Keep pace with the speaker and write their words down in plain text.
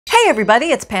Hey everybody,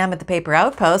 it's Pam at the Paper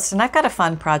Outpost, and I've got a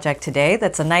fun project today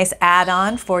that's a nice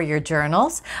add-on for your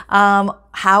journals.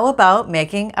 How about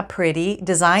making a pretty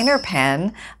designer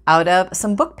pen out of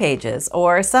some book pages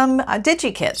or some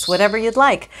digi-kits, whatever you'd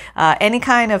like. Any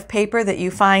kind of paper that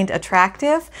you find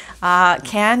attractive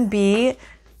can be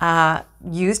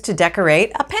used to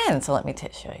decorate a pen. So let me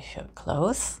show you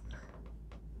close.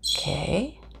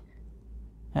 Okay.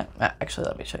 Actually,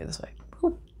 let me show you this way.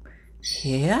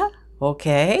 Yeah.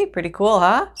 Okay, pretty cool,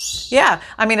 huh? Yeah,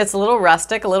 I mean, it's a little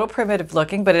rustic, a little primitive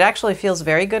looking, but it actually feels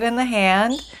very good in the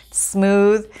hand,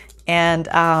 smooth, and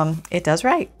it does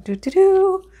write.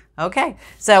 Okay,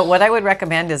 so what I would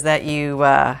recommend is that you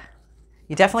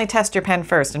definitely test your pen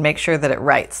first and make sure that it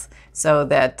writes so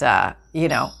that, you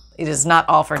know, it is not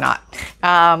all for naught.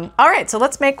 All right, so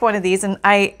let's make one of these, and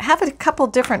I have a couple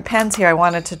different pens here I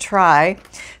wanted to try.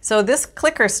 So this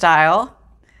clicker style,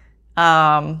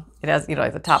 it has, you know,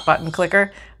 like the top button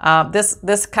clicker.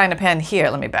 This kind of pen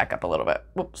here, let me back up a little bit.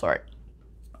 Whoops, sorry.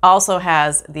 Also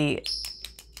has the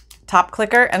top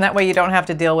clicker, and that way you don't have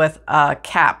to deal with a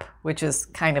cap, which is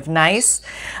kind of nice.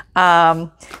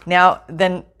 Now,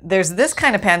 then there's this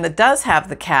kind of pen that does have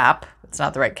the cap. It's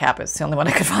not the right cap, it's the only one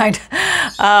I could find.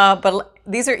 But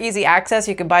these are easy access.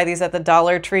 You can buy these at the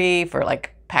Dollar Tree for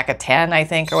like pack of 10, I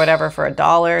think, or whatever, for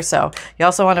 $1. So you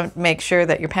also want to make sure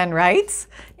that your pen writes.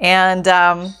 And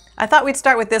I thought we'd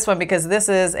start with this one because this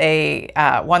is a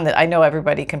one that I know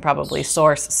everybody can probably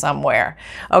source somewhere.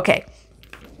 Okay,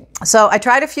 so I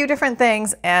tried a few different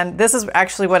things, and this is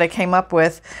actually what I came up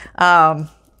with.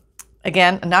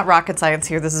 Again, not rocket science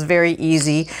here. This is very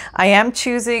easy. I am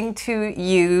choosing to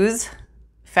use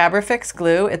Fabrifix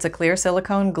glue. It's a clear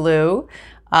silicone glue.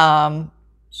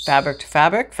 Fabric to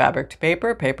fabric, fabric to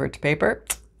paper, paper to paper.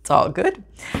 It's all good.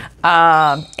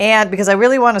 And because I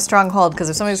really want a strong hold, because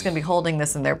if somebody's going to be holding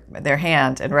this in their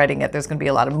hand and writing it, there's going to be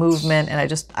a lot of movement, and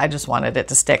I just wanted it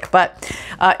to stick. But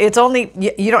it's only,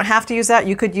 you don't have to use that.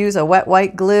 You could use a wet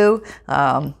white glue,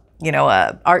 you know,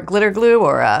 a art glitter glue,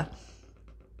 or a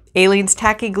Aleene's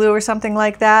tacky glue or something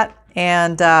like that.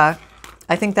 And I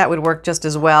think that would work just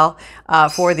as well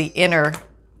for the inner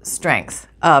strength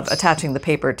of attaching the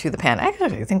paper to the pen. I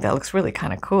actually think that looks really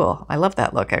kind of cool. I love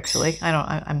that look, actually.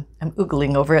 I'm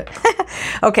oogling over it.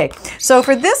 Okay, so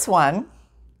for this one,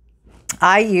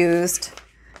 I used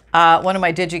one of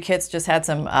my digi-kits, just had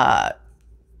some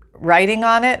writing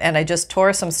on it, and I just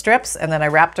tore some strips, and then I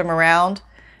wrapped them around.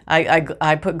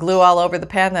 I put glue all over the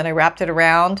pen, then I wrapped it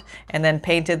around, and then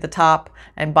painted the top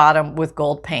and bottom with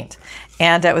gold paint.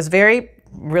 And it was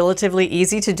relatively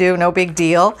easy to do, no big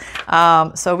deal.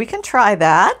 So we can try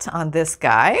that on this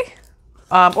guy,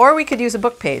 or we could use a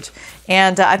book page.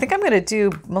 And I think I'm going to do,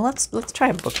 well, let's try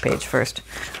a book page first.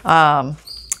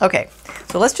 Okay,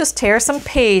 so let's just tear some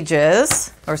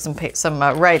pages, or some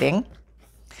writing,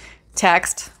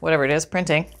 text, whatever it is,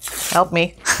 printing. Help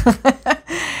me.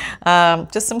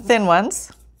 Just some thin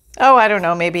ones. Oh, I don't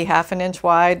know, maybe 1/2 inch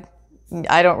wide.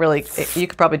 I don't really, you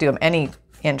could probably do them any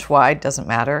inch wide, doesn't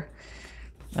matter.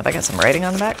 Have I got some writing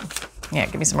on the back? Yeah,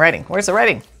 give me some writing. Where's the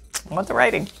writing? I want the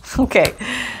writing. Okay.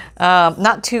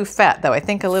 Not too fat, though. I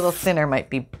think a little thinner might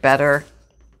be better.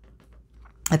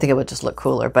 I think it would just look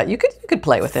cooler, but you could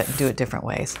play with it and do it different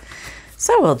ways.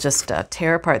 So we'll just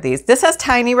tear apart these. This has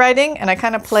tiny writing, and I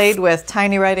kind of played with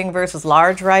tiny writing versus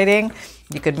large writing.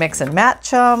 You could mix and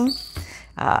match them.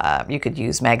 You could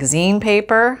use magazine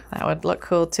paper. That would look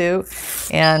cool too.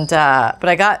 And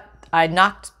but I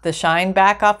knocked the shine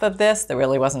back off of this. There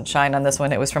really wasn't shine on this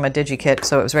one. It was from a digi-kit,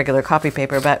 so it was regular copy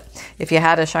paper. But if you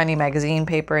had a shiny magazine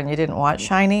paper and you didn't want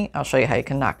shiny, I'll show you how you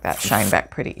can knock that shine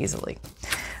back pretty easily.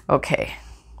 Okay.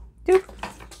 Doop.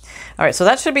 All right, so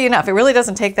that should be enough. It really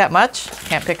doesn't take that much.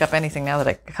 Can't pick up anything now that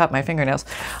I cut my fingernails.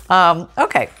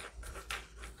 Okay.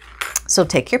 So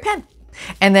take your pen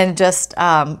and then just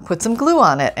put some glue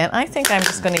on it. And I think I'm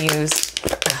just going to use...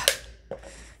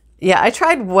 Yeah, I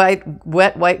tried wet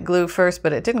white glue first,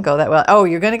 but it didn't go that well. Oh,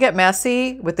 you're going to get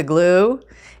messy with the glue,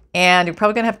 and you're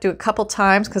probably going to have to do it a couple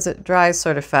times because it dries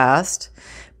sort of fast.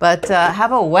 But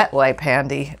have a wet wipe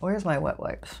handy. Where's my wet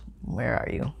wipes? Where are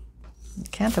you? You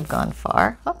can't have gone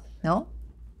far. Oh, no.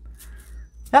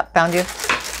 Oh, found you.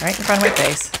 Right in front of my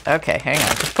face. Okay, hang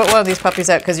on. Just put one of these puppies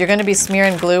out because you're going to be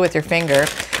smearing glue with your finger.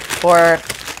 Or,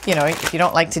 you know, if you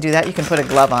don't like to do that, you can put a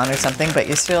glove on or something, but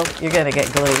you're going to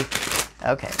get glue.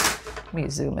 Okay, let me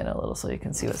zoom in a little so you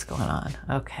can see what's going on.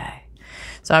 Okay,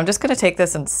 so I'm just going to take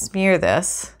this and smear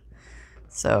this.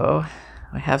 So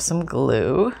I have some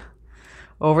glue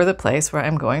over the place where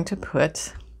I'm going to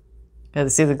put,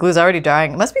 see the glue's already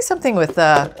drying. It must be something with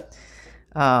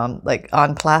like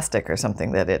on plastic or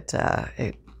something that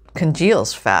it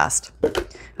congeals fast.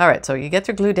 All right, so you get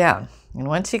your glue down. And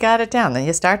once you got it down, then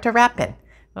you start to wrap it.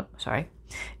 Oh, sorry.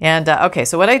 And okay,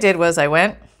 so what I did was I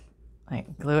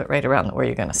glue it right around where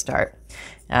you're going to start.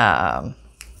 Tear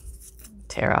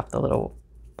off the little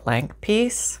blank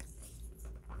piece.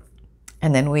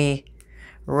 And then we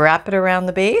wrap it around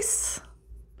the base.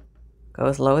 Go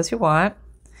as low as you want.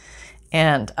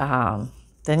 And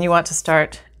then you want to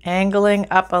start angling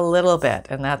up a little bit.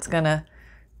 And that's going to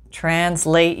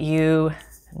translate you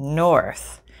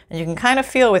north. And you can kind of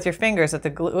feel with your fingers that the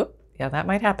glue, yeah, that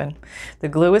might happen. The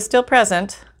glue is still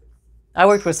present. I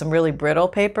worked with some really brittle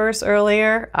papers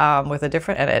earlier with a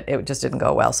different, and it just didn't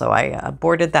go well. So I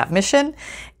aborted that mission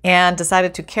and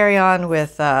decided to carry on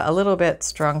with a little bit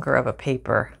stronger of a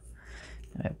paper.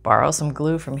 I borrow some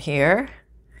glue from here,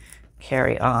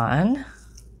 carry on,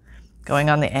 going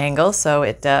on the angle so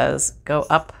it does go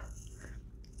up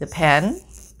the pen.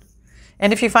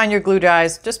 And if you find your glue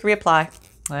dries, just reapply.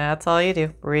 That's all you do,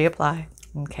 reapply.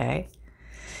 Okay.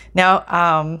 Now,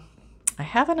 I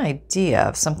have an idea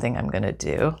of something I'm going to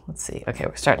do. Let's see. Okay,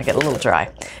 we're starting to get a little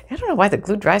dry. I don't know why the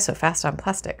glue dries so fast on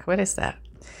plastic. What is that?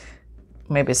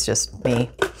 Maybe it's just me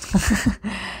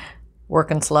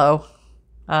working slow.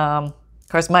 Of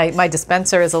course, my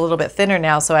dispenser is a little bit thinner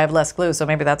now, so I have less glue. So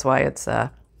maybe that's why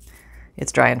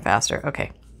it's drying faster.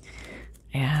 Okay.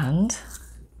 And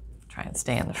try and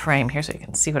stay in the frame here so you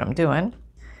can see what I'm doing.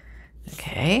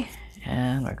 Okay,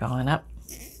 and we're going up.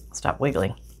 Stop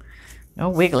wiggling. No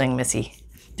wiggling, Missy.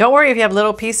 Don't worry if you have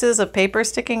little pieces of paper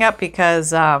sticking up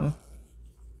because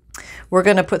we're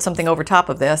going to put something over top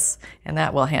of this and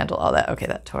that will handle all that. Okay,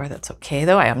 that tore. That's okay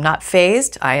though. I am not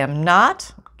phased. I am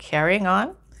not. Carrying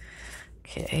on.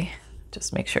 Okay,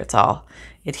 just make sure it's all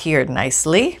adhered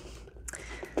nicely.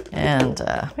 And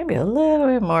maybe a little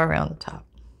bit more around the top.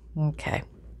 Okay.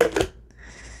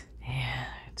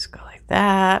 And just go like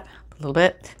that. A little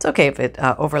bit. It's okay if it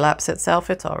overlaps itself.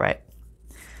 It's all right.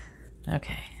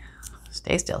 Okay.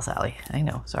 Stay still, Sally. I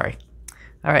know. Sorry.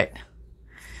 All right.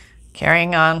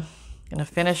 Carrying on. Gonna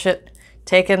finish it.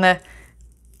 Taking the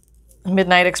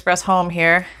Midnight Express home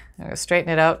here. I'm gonna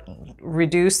straighten it out.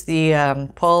 Reduce the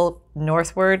pull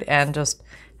northward and just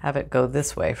have it go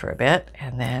this way for a bit.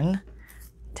 And then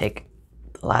take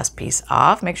the last piece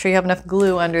off. Make sure you have enough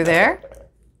glue under there.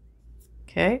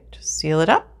 Okay. Just seal it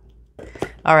up.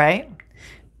 All right.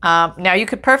 Now you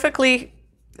could perfectly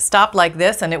stop like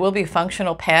this and it will be a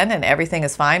functional pen and everything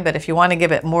is fine. But if you want to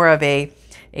give it more of a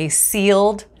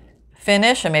sealed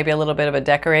finish and maybe a little bit of a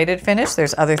decorated finish,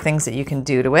 there's other things that you can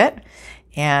do to it.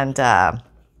 And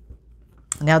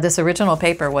now this original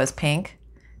paper was pink.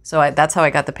 So that's how I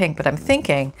got the pink. But I'm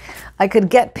thinking I could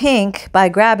get pink by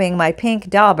grabbing my pink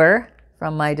dauber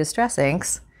from my Distress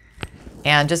inks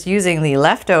and just using the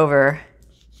leftover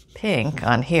pink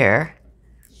on here.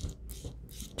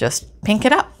 Just pink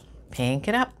it up. Pink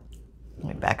it up. Let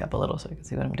me back up a little so you can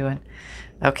see what I'm doing.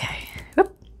 Okay.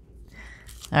 Whoop.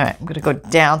 All right, I'm going to go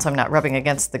down so I'm not rubbing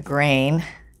against the grain,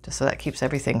 just so that keeps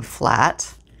everything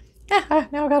flat. Yeah,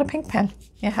 now I've got a pink pen.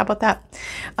 Yeah, how about that?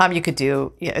 You could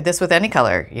do this with any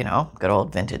color, you know, good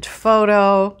old vintage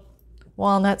photo,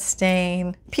 walnut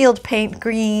stain, peeled paint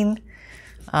green,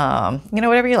 you know,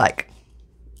 whatever you like.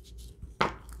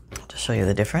 To show you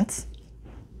the difference.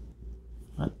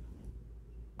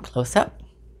 Close up.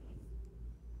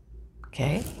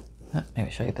 Okay,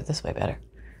 maybe show you it this way better.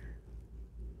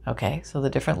 Okay, so the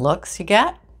different looks you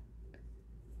get.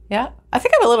 Yeah, I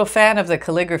think I'm a little fan of the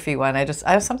calligraphy one. I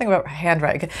have something about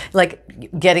handwriting,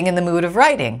 like getting in the mood of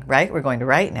writing, right? We're going to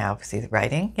write now. See the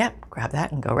writing? Yep, grab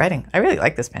that and go writing. I really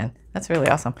like this pen. That's really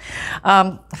awesome.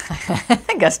 I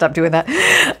gotta stop doing that.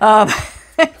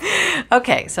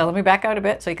 Okay, so let me back out a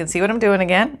bit so you can see what I'm doing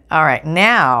again. All right,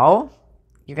 now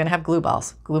you're going to have glue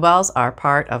balls. Glue balls are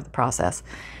part of the process.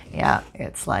 Yeah,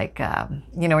 it's like,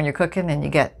 you know, when you're cooking and you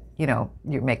get, you know,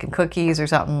 you're making cookies or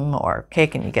something or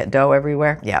cake and you get dough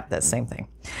everywhere. Yeah, that's the same thing.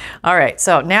 All right,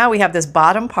 so now we have this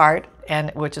bottom part,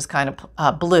 and which is kind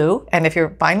of blue. And if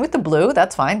you're fine with the blue,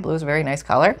 that's fine. Blue is a very nice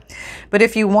color. But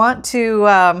if you want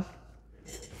to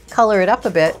color it up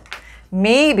a bit,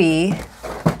 maybe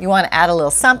you want to add a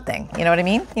little something. You know what I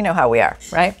mean? You know how we are,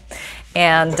 right?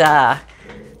 And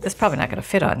this is probably not going to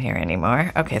fit on here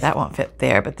anymore. Okay, that won't fit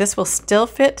there, but this will still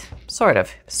fit, sort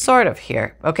of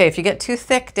here. Okay, if you get too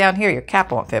thick down here, your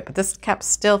cap won't fit, but this cap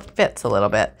still fits a little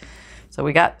bit. So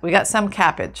we got some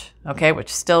cappage, okay,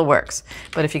 which still works.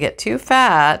 But if you get too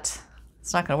fat,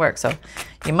 it's not going to work. So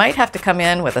you might have to come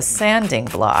in with a sanding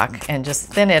block and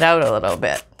just thin it out a little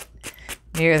bit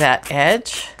near that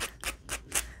edge.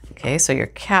 Okay, so your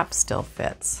cap still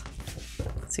fits.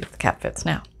 Let's see if the cap fits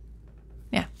now.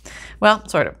 Yeah, well,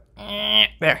 sort of.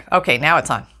 There. Okay, now it's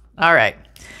on. All right.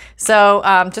 So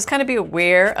just kind of be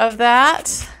aware of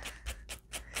that.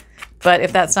 But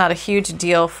if that's not a huge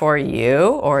deal for you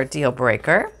or a deal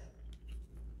breaker.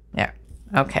 There.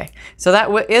 Okay. So that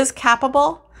is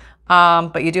cappable,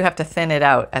 but you do have to thin it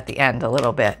out at the end a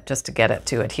little bit just to get it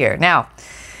to adhere. Now,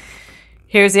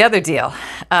 here's the other deal.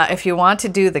 If you want to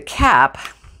do the cap,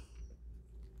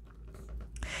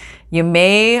 you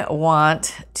may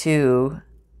want to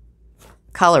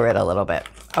color it a little bit,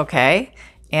 okay?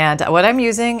 And what I'm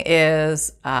using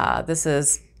is, this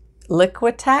is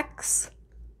Liquitex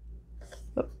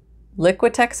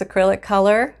acrylic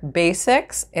color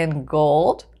basics in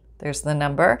gold. There's the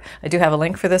number. I do have a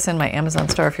link for this in my Amazon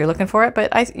store if you're looking for it,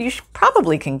 but you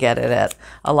probably can get it at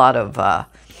a lot of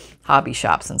hobby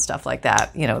shops and stuff like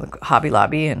that. You know, the Hobby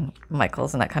Lobby and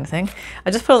Michael's and that kind of thing.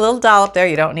 I just put a little dollop there.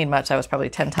 You don't need much. That was probably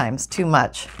 10 times too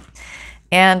much.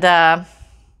 And, oh,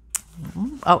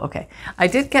 okay. I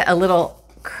did get a little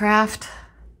craft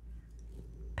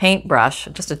paintbrush,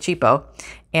 just a cheapo,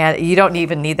 and you don't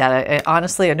even need that.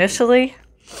 Honestly, initially,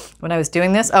 when I was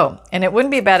doing this, and it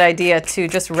wouldn't be a bad idea to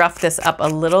just rough this up a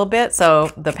little bit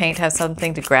so the paint has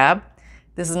something to grab.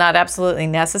 This is not absolutely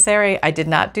necessary. I did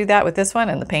not do that with this one,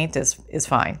 and the paint is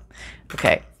fine.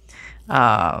 Okay.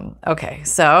 Okay,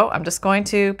 so I'm just going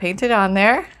to paint it on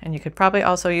there, and you could probably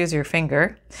also use your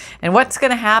finger. And what's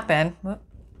going to happen, let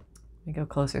me go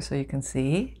closer so you can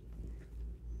see,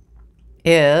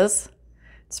 is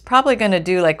it's probably going to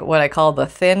do like what I call the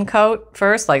thin coat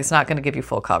first, like it's not going to give you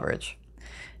full coverage.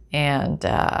 And,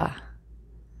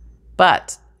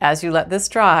 but as you let this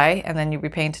dry and then you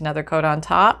repaint another coat on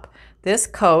top, this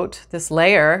coat, this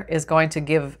layer is going to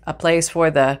give a place for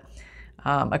the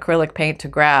acrylic paint to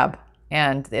grab.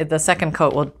 And the second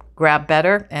coat will grab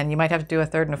better, and you might have to do a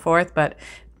third and a fourth, but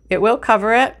it will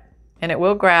cover it and it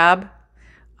will grab.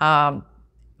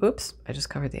 Oops, I just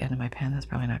covered the end of my pen. That's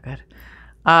probably not good.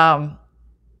 Oh,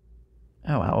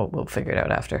 well, we'll figure it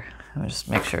out after. I'll just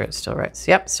make sure it still writes.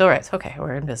 Yep, still writes. Okay,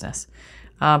 we're in business.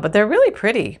 But they're really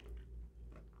pretty.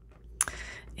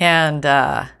 And,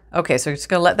 okay, so we're just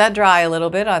gonna let that dry a little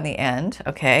bit on the end.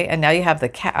 Okay, and now you have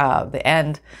the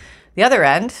end, the other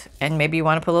end, and maybe you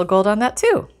want to put a little gold on that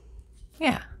too.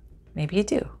 Yeah, maybe you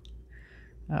do.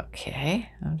 Okay,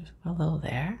 I'll just put a little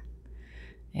there.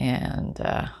 And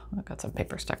I've got some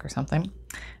paper stuck or something.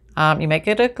 You make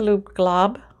it a glue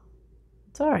glob.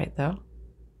 It's all right though.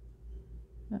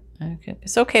 Okay.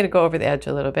 It's okay to go over the edge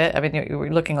a little bit. I mean,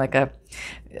 you're looking like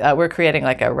we're creating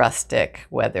like a rustic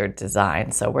weathered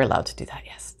design, so we're allowed to do that.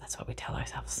 Yes, that's what we tell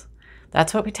ourselves.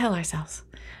 That's what we tell ourselves.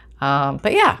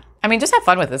 But yeah, I mean, just have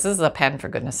fun with this. This is a pen, for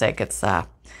goodness sake. It's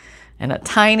and a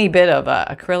tiny bit of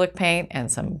acrylic paint and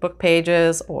some book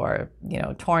pages or, you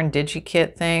know, torn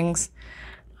DigiKit things.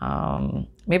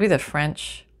 Maybe the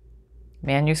French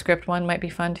manuscript one might be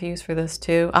fun to use for this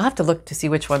too. I'll have to look to see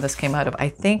which one this came out of. I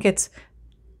think it's,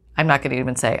 I'm not going to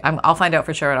even say. I'll find out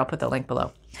for sure, and I'll put the link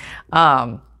below.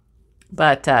 Yeah.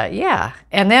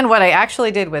 And then what I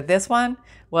actually did with this one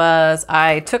was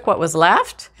I took what was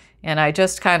left and I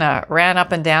just kind of ran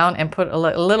up and down and put a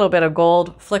little bit of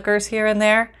gold flickers here and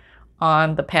there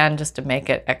on the pen just to make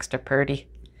it extra pretty.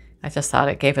 I just thought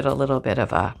it gave it a little bit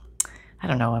of a, I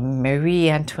don't know, a Marie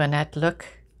Antoinette look,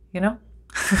 you know?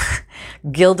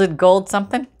 Gilded gold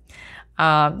something.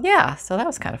 Yeah, so that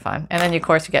was kind of fun. And then, of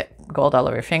course, you get gold all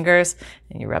over your fingers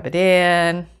and you rub it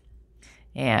in.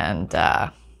 And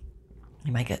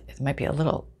you might get, it might be a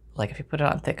little, like if you put it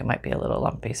on thick, it might be a little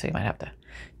lumpy, so you might have to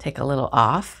take a little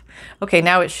off. Okay,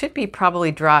 now it should be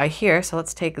probably dry here, so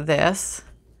let's take this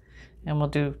and we'll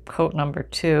do coat number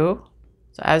 2.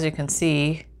 So as you can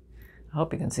see, I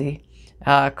hope you can see,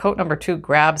 coat number 2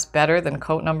 grabs better than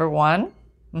coat number 1.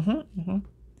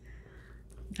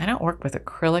 I don't work with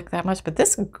acrylic that much, but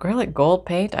this acrylic gold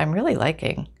paint I'm really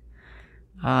liking.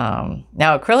 Now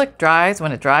acrylic dries,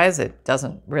 when it dries, it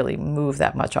doesn't really move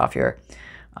that much off your,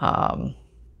 I'm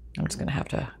just gonna have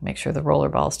to make sure the roller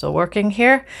ball is still working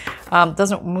here.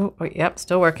 Doesn't move, yep,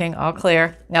 still working, all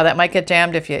clear. Now that might get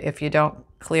jammed if you don't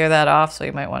clear that off, so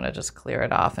you might wanna just clear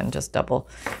it off and just double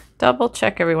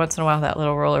check every once in a while that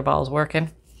little roller ball is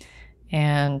working.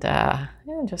 And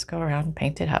just go around and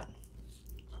paint it up.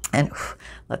 And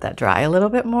let that dry a little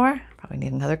bit more. Probably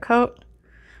need another coat.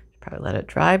 Probably let it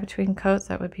dry between coats.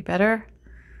 That would be better.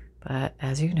 But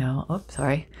as you know, oops,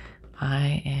 sorry.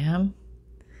 I am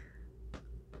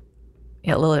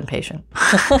a little impatient.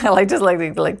 I just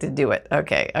like to do it.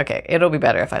 Okay. It'll be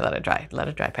better if I let it dry. Let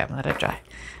it dry, Pam. Let it dry.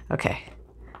 Okay.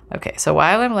 So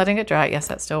while I'm letting it dry, yes,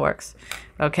 that still works.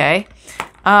 Okay.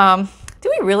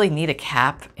 Do we really need a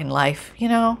cap in life? You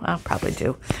know, I'll probably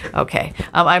do. Okay,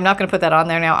 I'm not going to put that on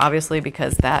there now, obviously,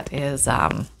 because that is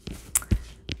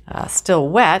still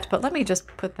wet, but let me just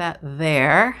put that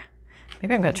there.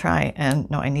 Maybe I'm going to try and,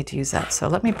 no, I need to use that. So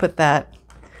let me put that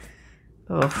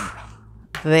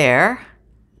there.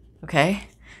 Okay.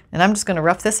 And I'm just going to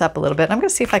rough this up a little bit. I'm going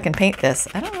to see if I can paint this.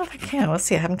 I don't know if I can. Let's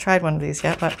see. I haven't tried one of these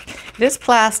yet, but it is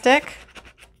plastic.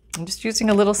 I'm just using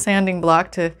a little sanding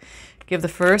block to give the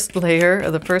first layer or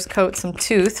the first coat some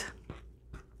tooth.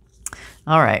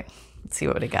 All right. Let's see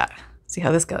what we got. See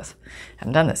how this goes.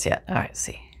 Haven't done this yet. All right. Let's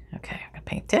see. Okay. I'm going to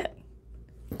paint it.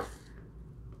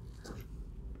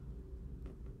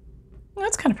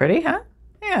 That's kind of pretty, huh?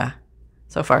 Yeah.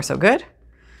 So far, so good.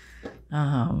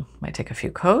 Might take a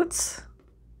few coats.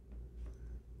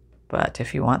 But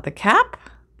if you want the cap,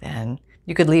 then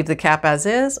you could leave the cap as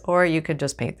is, or you could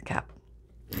just paint the cap.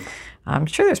 I'm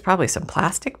sure there's probably some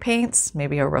plastic paints,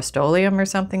 maybe a Rust-Oleum or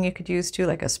something you could use too,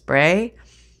 like a spray.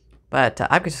 But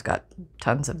I've just got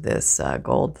tons of this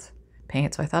gold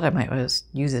paint, so I thought I might just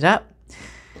use it up.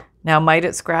 Now, might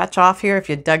it scratch off here if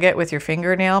you dug it with your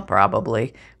fingernail?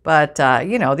 Probably. But,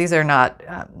 you know, these are not,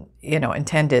 you know,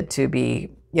 intended to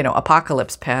be, you know,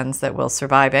 apocalypse pens that will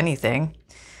survive anything.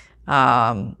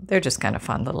 They're just kind of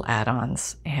fun little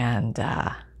add-ons. And,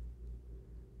 but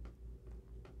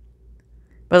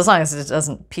as long as it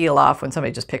doesn't peel off when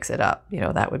somebody just picks it up, you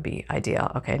know, that would be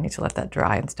ideal. Okay, I need to let that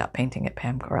dry and stop painting it,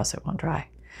 Pam, or else it won't dry.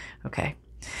 Okay.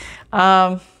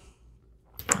 Well,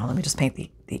 let me just paint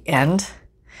the end.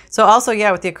 So also,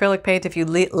 yeah, with the acrylic paint, if you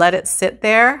let it sit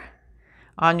there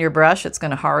on your brush, it's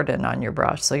going to harden on your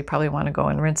brush. So you probably want to go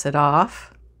and rinse it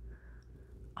off.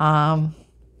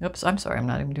 Oops, I'm sorry. I'm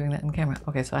not even doing that in camera.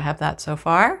 Okay, so I have that so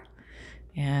far.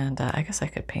 And I guess I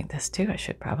could paint this too. I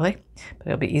should probably. But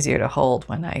it'll be easier to hold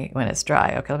when it's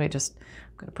dry. Okay, let me just,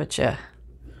 I'm going to put you,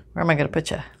 where am I going to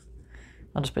put you?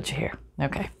 I'll just put you here.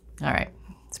 Okay, all right.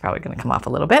 It's probably going to come off a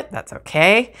little bit. That's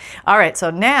okay. All right, so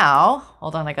now,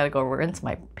 hold on, I got to go rinse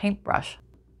my paintbrush.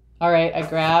 All right, I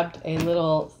grabbed a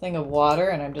little thing of water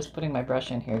and I'm just putting my brush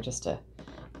in here just to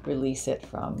release it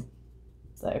from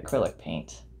the acrylic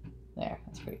paint. There,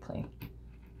 that's pretty clean.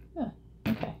 Yeah,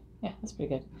 okay, yeah, that's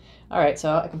pretty good. All right,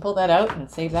 so I can pull that out and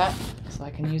save that so I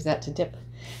can use that to dip.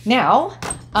 Now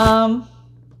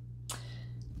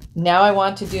I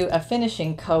want to do a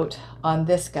finishing coat on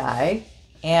this guy.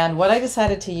 And what I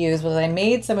decided to use was I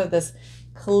made some of this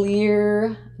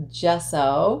clear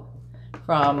gesso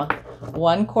from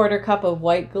 1/4 cup of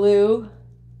white glue.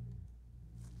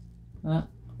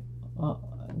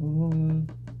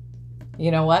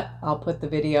 You know what? I'll put the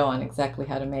video on exactly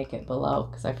how to make it below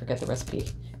because I forget the recipe.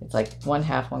 It's like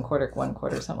 1/2, 1/4,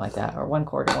 1/4, something like that, or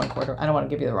 1/4, 1/4. I don't want to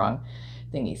give you the wrong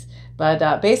thingies.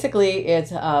 But basically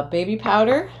it's baby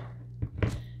powder,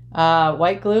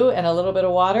 white glue, and a little bit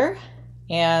of water.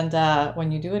 And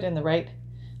when you do it in the right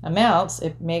amounts,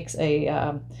 it makes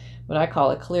a what I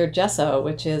call a clear gesso,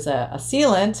 which is a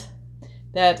sealant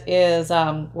that is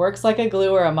works like a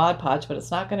glue or a Mod Podge, but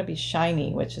it's not going to be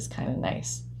shiny, which is kind of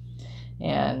nice.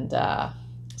 And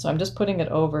so I'm just putting it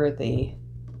over the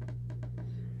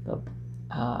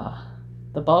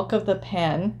bulk of the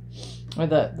pen, or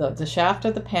the shaft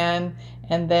of the pen,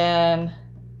 and then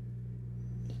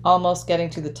almost getting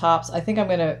to the tops. I think I'm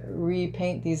going to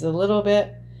repaint these a little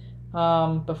bit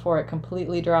before it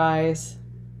completely dries.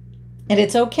 And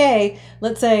it's okay.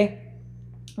 Let's say,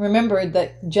 remember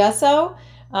that gesso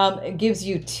gives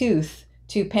you tooth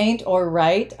to paint or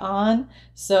write on.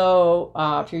 So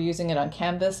if you're using it on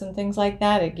canvas and things like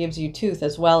that, it gives you tooth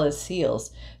as well as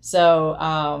seals. So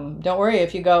don't worry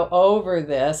if you go over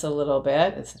this a little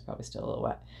bit. This is probably still a little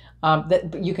wet.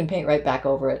 But you can paint right back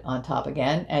over it on top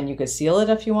again, and you could seal it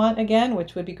if you want again,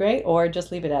 which would be great, or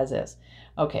just leave it as is.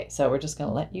 Okay, so we're just going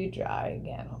to let you dry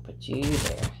again. I'll put you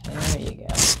there. There you go.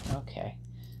 Okay,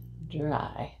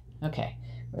 dry. Okay,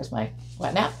 where's my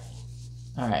wet nap?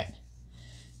 All right,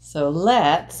 so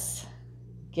let's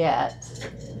get,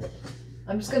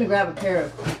 I'm just going to grab a pair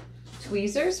of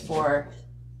tweezers for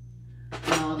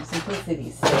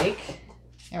simplicity's sake.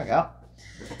 Here we go.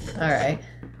 All right.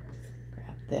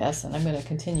 This, and I'm going to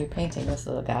continue painting this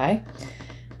little guy.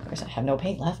 Of course, I have no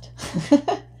paint left.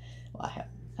 Well,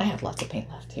 I have lots of paint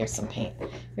left. Here's some paint.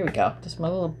 Here we go. Just my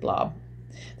little blob.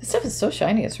 This stuff is so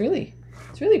shiny. It's really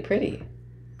pretty.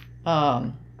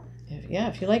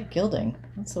 If you like gilding,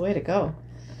 that's the way to go.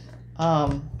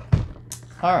 All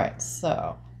right,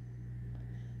 so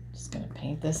just going to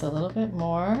paint this a little bit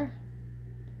more.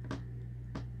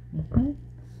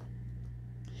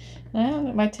 And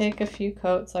it might take a few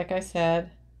coats, like I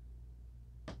said.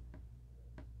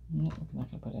 I'm not going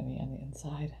to put any on the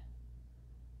inside.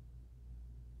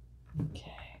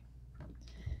 Okay.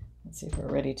 Let's see if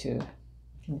we're ready to,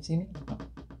 can you see me? Oh.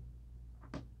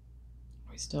 Are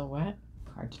we still wet?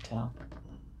 Hard to tell.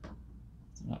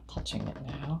 I'm not touching it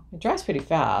now. It dries pretty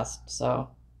fast, so.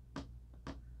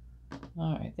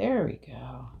 All right, there we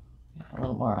go. Got a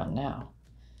little more on now.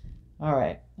 All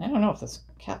right, I don't know if this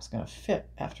cap's gonna fit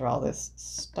after all this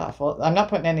stuff. Well, I'm not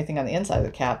putting anything on the inside of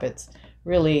the cap. It's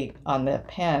really on the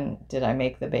pen. Did I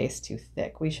make the base too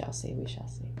thick? We shall see, we shall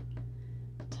see.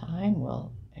 Time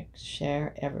will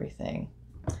share everything.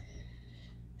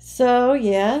 So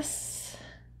yes,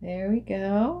 there we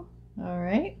go. All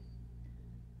right.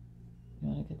 You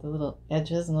want to get the little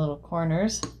edges and little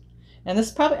corners. And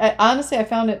this probably, honestly, I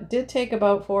found it did take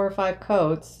about 4 or 5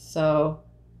 coats. So,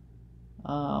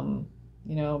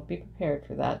 you know, be prepared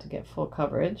for that to get full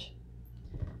coverage.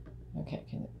 Okay,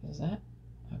 is that?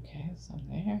 Okay, so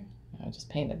there. I just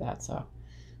painted that, so.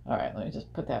 All right, let me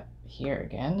just put that here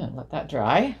again and let that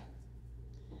dry.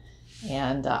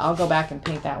 And I'll go back and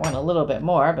paint that one a little bit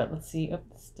more, but let's see. Oh,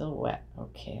 it's still wet.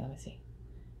 Okay, let me see.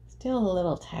 Still a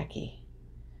little tacky.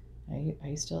 Are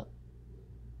you still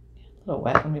a little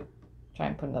wet? Let me try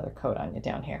and put another coat on you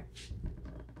down here.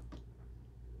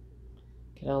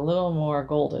 Get a little more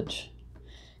goldage.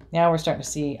 Now we're starting to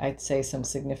see, I'd say, some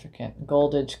significant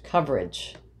goldage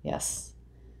coverage. Yes.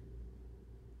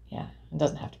 Yeah, it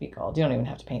doesn't have to be gold. You don't even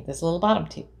have to paint this little bottom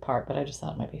part, but I just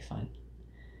thought it might be fun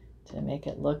to make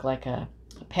it look like a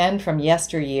pen from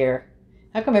yesteryear.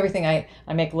 How come everything I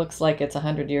make looks like it's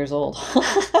 100 years old?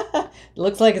 It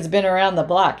looks like it's been around the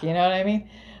block, you know what I mean?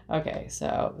 Okay,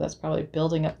 so that's probably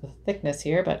building up the thickness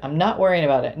here, but I'm not worrying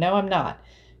about it. No, I'm not.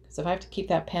 Because if I have to keep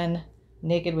that pen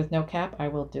naked with no cap, I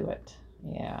will do it.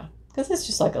 Yeah, because it's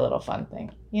just like a little fun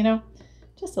thing, you know?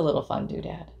 Just a little fun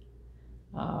doodad.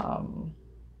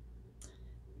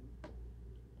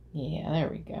 Yeah, there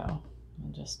we go.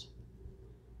 I'll just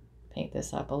paint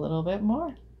this up a little bit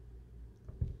more.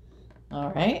 All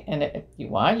right, and if you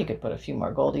want, you could put a few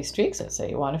more goldy streaks. Let's say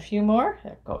you want a few more.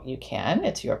 You can.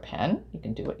 It's your pen. You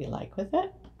can do what you like with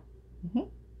it. If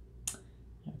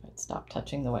I'd stop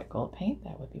touching the wet gold paint,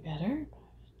 that would be better.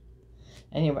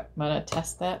 And you want to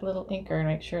test that little inker and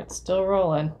make sure it's still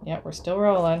rolling. Yep, we're still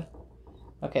rolling.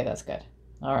 Okay, that's good.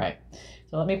 All right,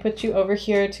 so let me put you over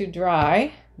here to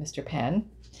dry, Mr. Pen.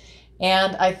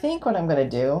 And I think what I'm going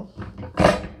to do,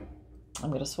 I'm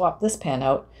going to swap this pen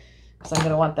out because I'm going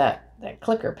to want that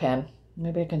clicker pen.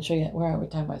 Maybe I can show you. Where are we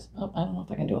time-wise? Oh, I don't know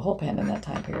if I can do a whole pen in that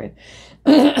time period.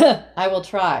 I will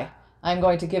try. I'm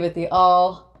going to give it the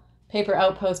all Paper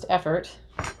Outpost effort.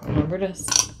 Remember to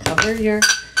cover your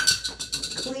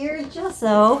clear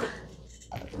gesso.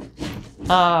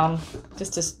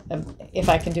 Just to, if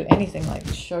I can do anything like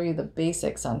show you the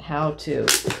basics on how to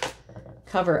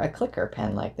cover a clicker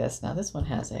pen like this. Now this one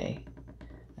has a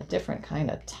different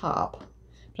kind of top,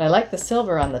 but I like the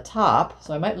silver on the top,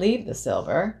 so I might leave the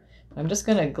silver. I'm just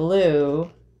going to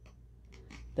glue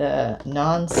the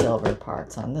non-silver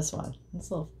parts on this one.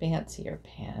 This little fancier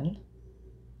pen.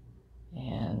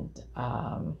 And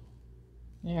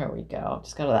there we go.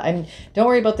 Just got to, don't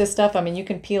worry about this stuff. I mean, you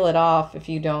can peel it off if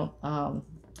you don't,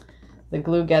 the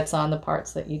glue gets on the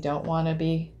parts that you don't want to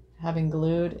be having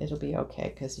glued. It'll be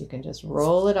okay because you can just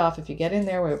roll it off. If you get in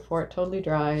there before it totally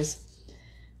dries,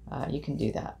 you can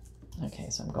do that. Okay,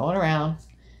 so I'm going around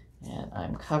and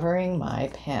I'm covering my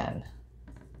pen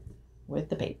with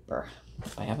the paper.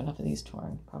 If I have enough of these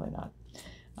torn, probably not.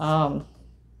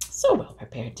 So well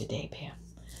prepared today, Pam.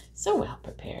 So well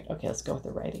prepared. Okay, let's go with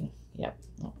the writing. Yep.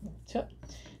 Oh,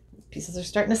 pieces are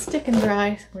starting to stick and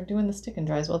dry. We're doing the stick and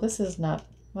dries. Well, this is not,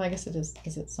 well, I guess it is.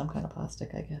 Is it some kind of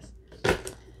plastic, I guess?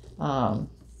 All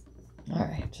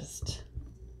right, just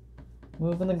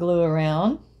moving the glue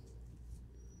around.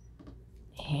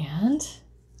 And,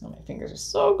 oh, my fingers are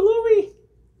so gluey.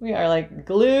 We are like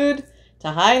glued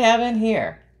to high heaven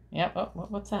here. Yep, oh,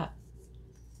 what's that?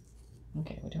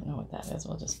 Okay, we don't know what that is.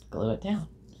 We'll just glue it down.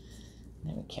 And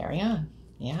then we carry on.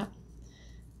 Yeah.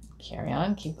 Carry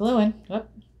on, keep gluing. Whoop.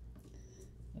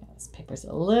 Yeah, this paper's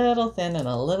a little thin and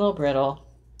a little brittle.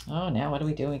 Oh, now what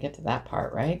do? We get to that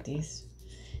part, right?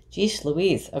 Geesh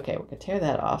Louise. Okay, we're gonna tear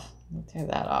that off. We'll tear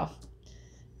that off.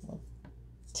 We'll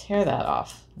tear that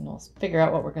off. And we'll figure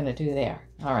out what we're gonna do there.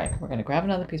 All right, we're gonna grab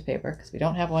another piece of paper because we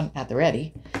don't have one at the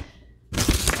ready.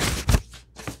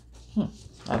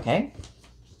 Okay.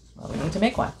 Well, we need to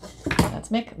make one.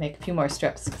 Let's make a few more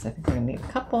strips because I think we're gonna need a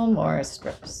couple more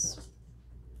strips.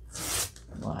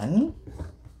 One.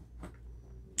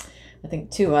 I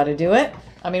think 2 ought to do it.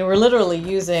 I mean, we're literally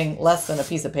using less than a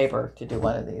piece of paper to do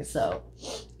one of these, so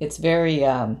it's very,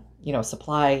 you know,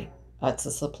 it's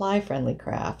a supply-friendly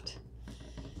craft.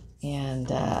 And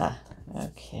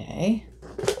Okay,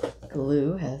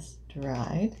 glue has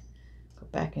dried. Go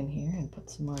back in here and put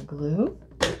some more glue.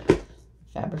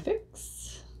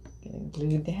 Fabrifix, getting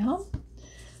glued down.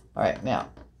 All right, now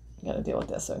you got to deal with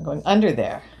this. So I'm going under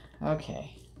there.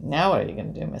 Okay, now what are you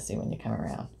going to do, Missy, when you come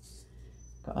around?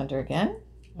 Go under again.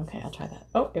 Okay, I'll try that.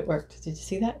 Oh, it worked. Did you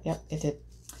see that? Yep, it did.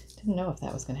 Didn't know if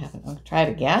that was going to happen. Okay, try it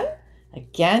again.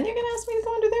 Again, you're going to ask me to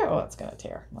go under there? Oh, it's going to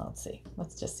tear. Well, let's see.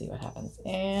 Let's just see what happens.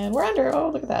 And we're under. Oh,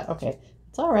 look at that. Okay,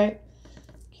 it's all right.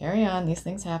 Carry on. These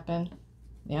things happen.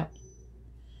 Yep.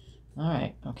 All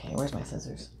right. Okay, where's my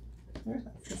scissors? Where's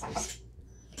my scissors?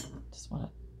 Just want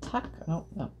to tuck. Oh,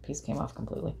 no, piece came off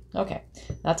completely. Okay,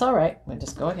 that's all right. We'll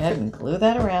just go ahead and glue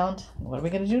that around. What are we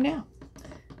going to do now?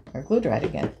 Our glue dried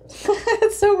again.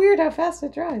 It's so weird how fast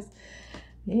it dries.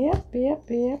 Yep.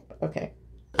 Okay.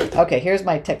 Okay, here's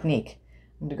my technique.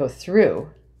 I'm going to go through.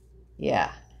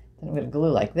 Yeah. Then I'm going to glue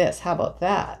like this. How about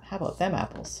that? How about them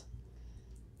apples?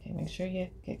 Okay, make sure you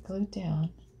get glued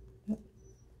down.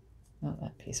 Oh,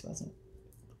 that piece wasn't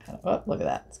kind of, oh, look at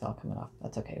that. It's all coming off.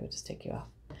 That's okay. We'll just take you off.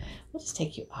 We'll just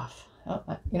take you off. Oh,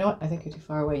 you know what? I think you're too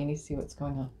far away. You need to see what's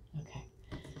going on. Okay.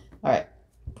 All right.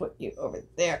 Put you over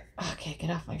there. Okay,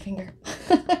 get off my finger.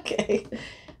 Okay.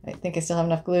 I think I still have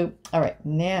enough glue. All right,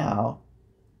 now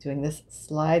doing this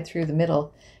slide through the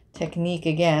middle technique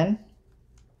again.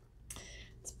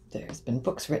 There's been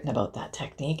books written about that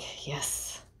technique.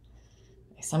 Yes.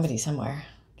 Somebody somewhere.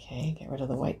 Okay, get rid of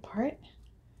the white part.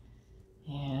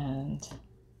 And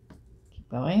keep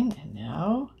going. And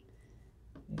now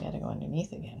you got to go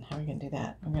underneath again. How are we going to do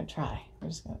that? I'm going to try. We're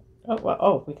just going to, oh, well,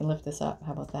 oh, we can lift this up.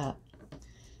 How about that?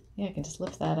 Yeah, I can just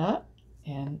lift that up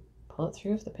and pull it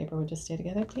through if the paper would just stay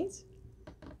together, please.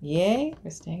 Yay,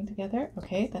 we're staying together.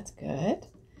 Okay, that's good.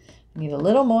 I need a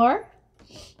little more.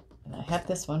 And I have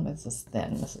this one, but this is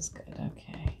thin. This is good.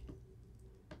 Okay.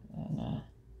 And,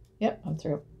 yep, I'm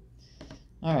through.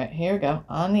 All right, here we go.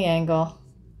 On the angle.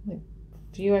 A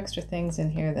few extra things in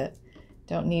here that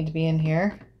don't need to be in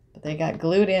here, but they got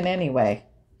glued in anyway.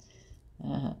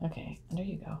 Okay, under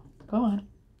you go. Go on.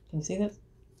 Can you see this?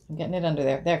 I'm getting it under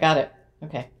there. There, got it.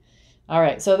 Okay. All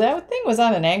right, so that thing was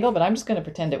on an angle, but I'm just going to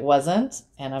pretend it wasn't,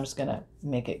 and I'm just going to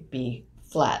make it be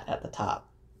flat at the top.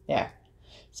 There.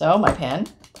 So my pen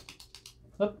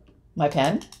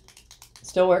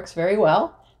still works very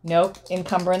well. No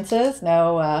encumbrances,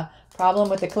 no problem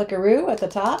with the clickaroo at the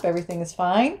top. Everything is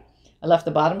fine. I left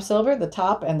the bottom silver, the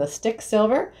top, and the stick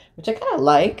silver, which I kind of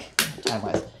like.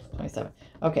 Time-wise, 27.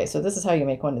 Okay, so this is how you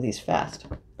make one of these fast.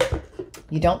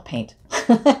 You don't paint.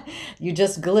 You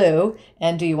just glue.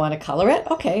 And do you want to color it?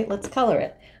 Okay, let's color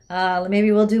it.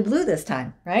 Maybe we'll do blue this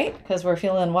time, right? Because we're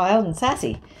feeling wild and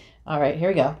sassy. All right, here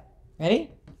we go.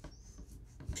 Ready?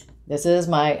 This is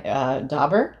my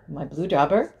dauber, my blue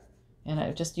dauber. And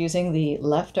I'm just using the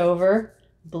leftover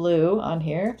blue on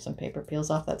here. If some paper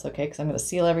peels off, that's okay, because I'm going to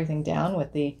seal everything down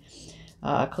with the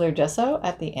clear gesso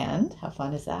at the end. How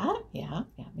fun is that? Yeah.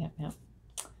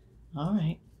 All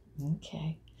right.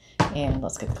 Okay. And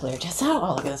let's get the clear gesso.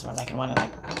 Oh, look at this. We're making one in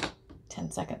like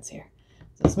 10 seconds here.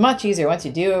 So it's much easier. Once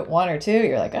you do it one or two,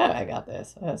 you're like, oh, I got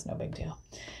this. Oh, that's no big deal.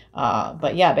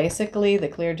 But yeah, basically the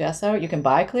clear gesso, you can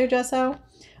buy clear gesso.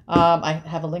 I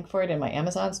have a link for it in my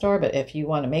Amazon store, but if you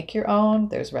want to make your own,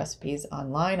 there's recipes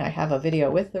online. I have a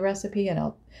video with the recipe, and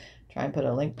I'll try and put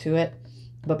a link to it.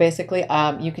 But basically,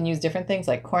 you can use different things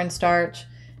like cornstarch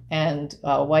and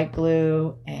white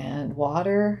glue and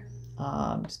water.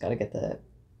 Just got to get the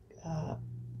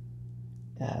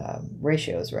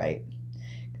ratios right,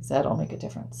 because that'll make a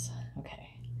difference.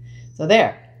 Okay, so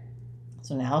there.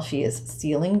 So now she is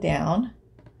sealing down.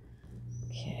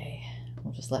 Okay,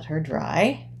 we'll just let her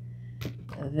dry.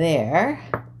 There.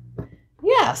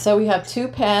 Yeah, so we have two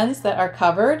pens that are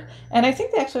covered, and I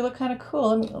think they actually look kind of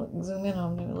cool. Let me zoom in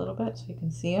on them a little bit so you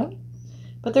can see them.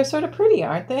 But they're sort of pretty,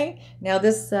 aren't they? Now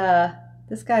this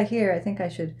guy here, I think I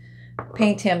should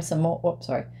paint him some more. Whoops,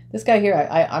 sorry. This guy here,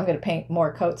 I'm going to paint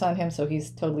more coats on him so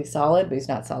he's totally solid, but he's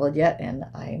not solid yet, and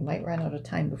I might run out of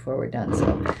time before we're done.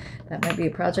 So that might be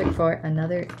a project for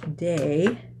another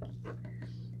day.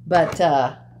 But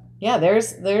yeah,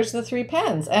 there's the three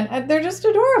pens, and they're just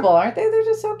adorable, aren't they? They're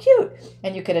just so cute.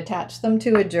 And you could attach them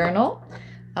to a journal.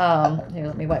 Here,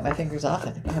 let me wipe my fingers off.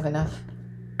 I think I have enough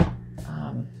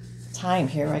time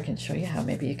here. I can show you how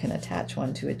maybe you can attach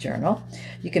one to a journal.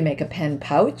 You can make a pen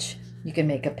pouch. You can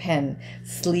make a pen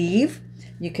sleeve.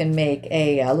 You can make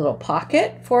a little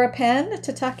pocket for a pen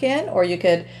to tuck in, or you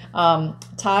could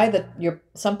tie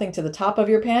something to the top of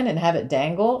your pen and have it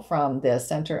dangle from the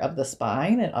center of the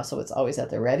spine, and also it's always at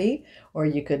the ready. Or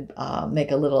you could make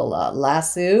a little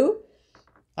lasso.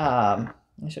 I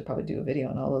should probably do a video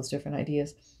on all those different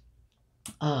ideas.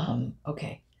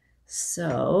 Okay,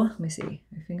 so let me see.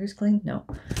 My fingers clean? No.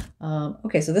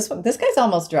 Okay, so this guy's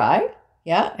almost dry.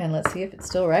 Yeah, and let's see if it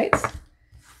still writes.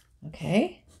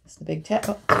 Okay, that's the big tip.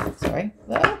 Oh, sorry.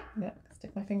 Ah, yeah,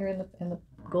 stick my finger in the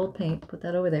gold paint. Put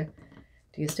that over there.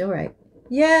 Do you still write?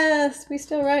 Yes, we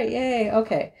still write. Yay.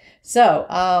 Okay. So,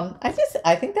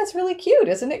 I think that's really cute.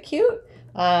 Isn't it cute?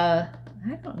 I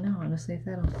don't know, honestly, if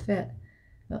that'll fit.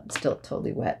 Oh, it's still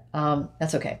totally wet.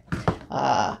 That's okay.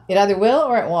 It either will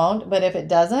or it won't, but if it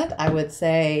doesn't, I would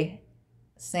say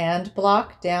sand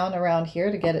block down around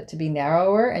here to get it to be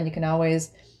narrower, and you can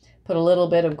always put a little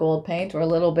bit of gold paint or a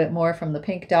little bit more from the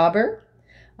pink dauber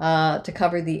to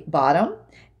cover the bottom,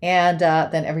 and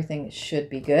then everything should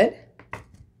be good.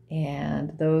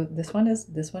 And though this one is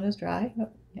dry. Oh,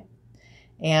 yeah.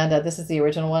 And this is the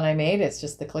original one I made. It's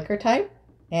just the clicker type,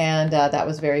 and that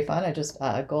was very fun. I just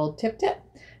gold tipped it.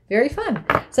 Very fun.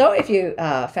 So if you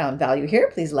found value here,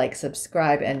 please like,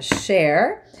 subscribe, and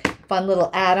share. Fun little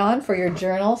add-on for your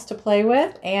journals to play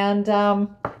with. And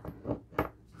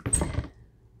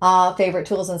favorite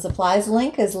tools and supplies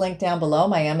link is linked down below,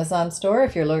 my Amazon store.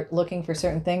 If you're looking for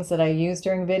certain things that I use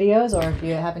during videos, or if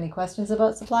you have any questions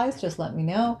about supplies, just let me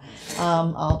know.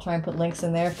 I'll try and put links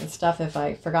in there for stuff if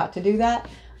I forgot to do that.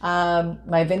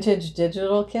 My vintage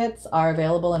digital kits are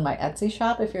available in my Etsy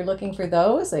shop if you're looking for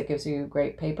those. It gives you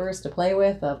great papers to play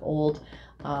with of old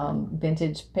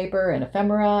vintage paper and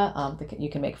ephemera. You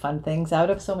can make fun things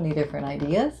out of, so many different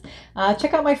ideas.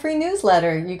 Check out my free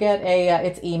newsletter. You get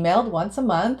it's emailed once a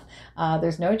month.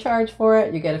 There's no charge for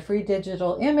it. You get a free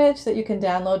digital image that you can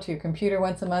download to your computer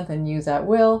once a month and use at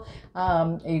will.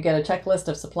 You get a checklist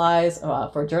of supplies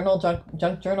for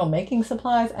junk journal making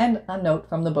supplies, and a note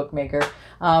from the bookmaker.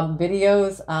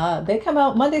 Videos, they come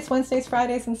out Mondays, Wednesdays,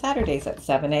 Fridays, and Saturdays at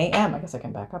 7 a.m. I guess I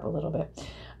can back up a little bit.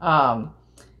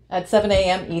 At 7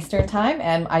 a.m. Eastern Time,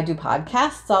 and I do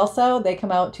podcasts also. They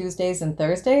come out Tuesdays and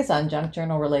Thursdays on junk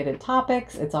journal related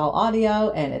topics. It's all audio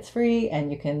and it's free,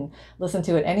 and you can listen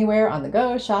to it anywhere on the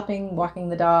go, shopping, walking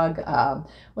the dog,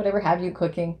 whatever have you,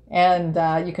 cooking. And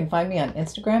you can find me on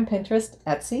Instagram, Pinterest,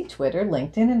 Etsy, Twitter,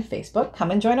 LinkedIn, and Facebook.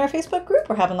 Come and join our Facebook group.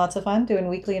 We're having lots of fun doing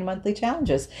weekly and monthly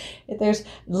challenges. There's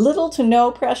little to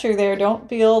no pressure there. Don't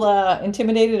feel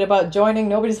intimidated about joining.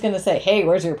 Nobody's going to say, hey,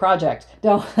 where's your project?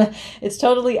 Don't. It's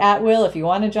totally at will. If you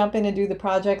want to jump in and do the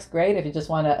projects, great. If you just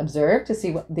want to observe to see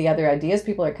what the other ideas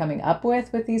people are coming up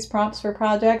with these prompts for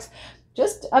projects,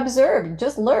 just observe,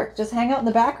 just lurk, just hang out in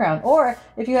the background. Or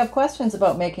if you have questions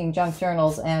about making junk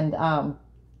journals and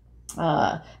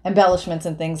embellishments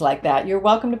and things like that, you're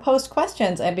welcome to post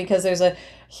questions. And because there's a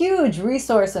huge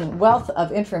resource and wealth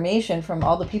of information from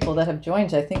all the people that have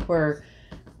joined, I think we're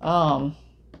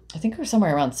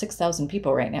somewhere around 6,000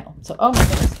 people right now. So, oh my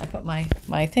goodness, I put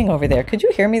my thing over there. Could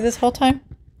you hear me this whole time?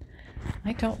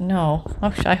 I don't know.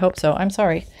 Oh, I hope so. I'm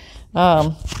sorry.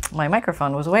 My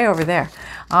microphone was way over there.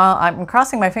 I'm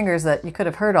crossing my fingers that you could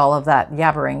have heard all of that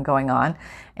yabbering going on.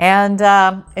 And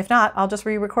if not, I'll just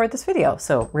re-record this video.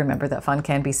 So remember that fun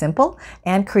can be simple,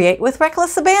 and create with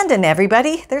reckless abandon,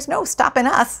 everybody. There's no stopping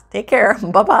us. Take care.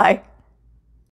 Bye-bye.